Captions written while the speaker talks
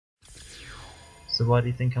So why do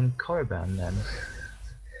you think I'm Korriban then?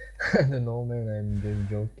 I don't know, man. I'm just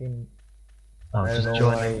joking. Oh, I don't just know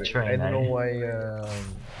joining the why. I train, don't know eh? why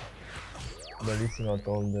the listener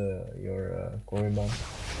told your Korriban.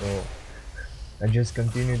 So I just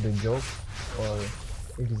continue the joke, or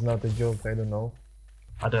if it's not a joke, I don't know.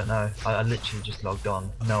 I don't know. I literally just logged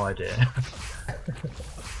on. No idea.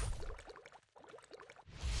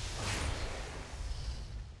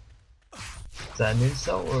 Is that an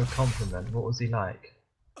insult or a compliment? What was he like?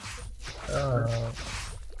 Uh,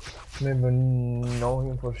 Never know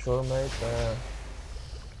him for sure, mate.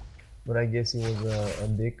 But I guess he was a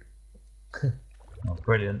dick. Oh,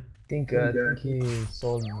 brilliant. I think he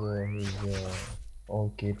sold his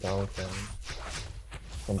old kit out and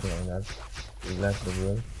something like that. He left the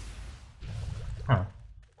world. Huh.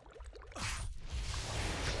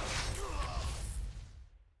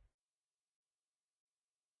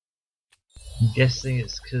 I'm guessing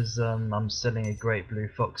it's because I'm selling a great blue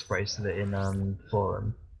fox bracelet in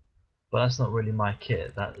forum. But that's not really my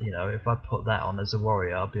kit. That, if I put that on as a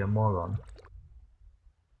warrior, I'll be a moron.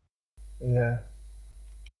 Yeah,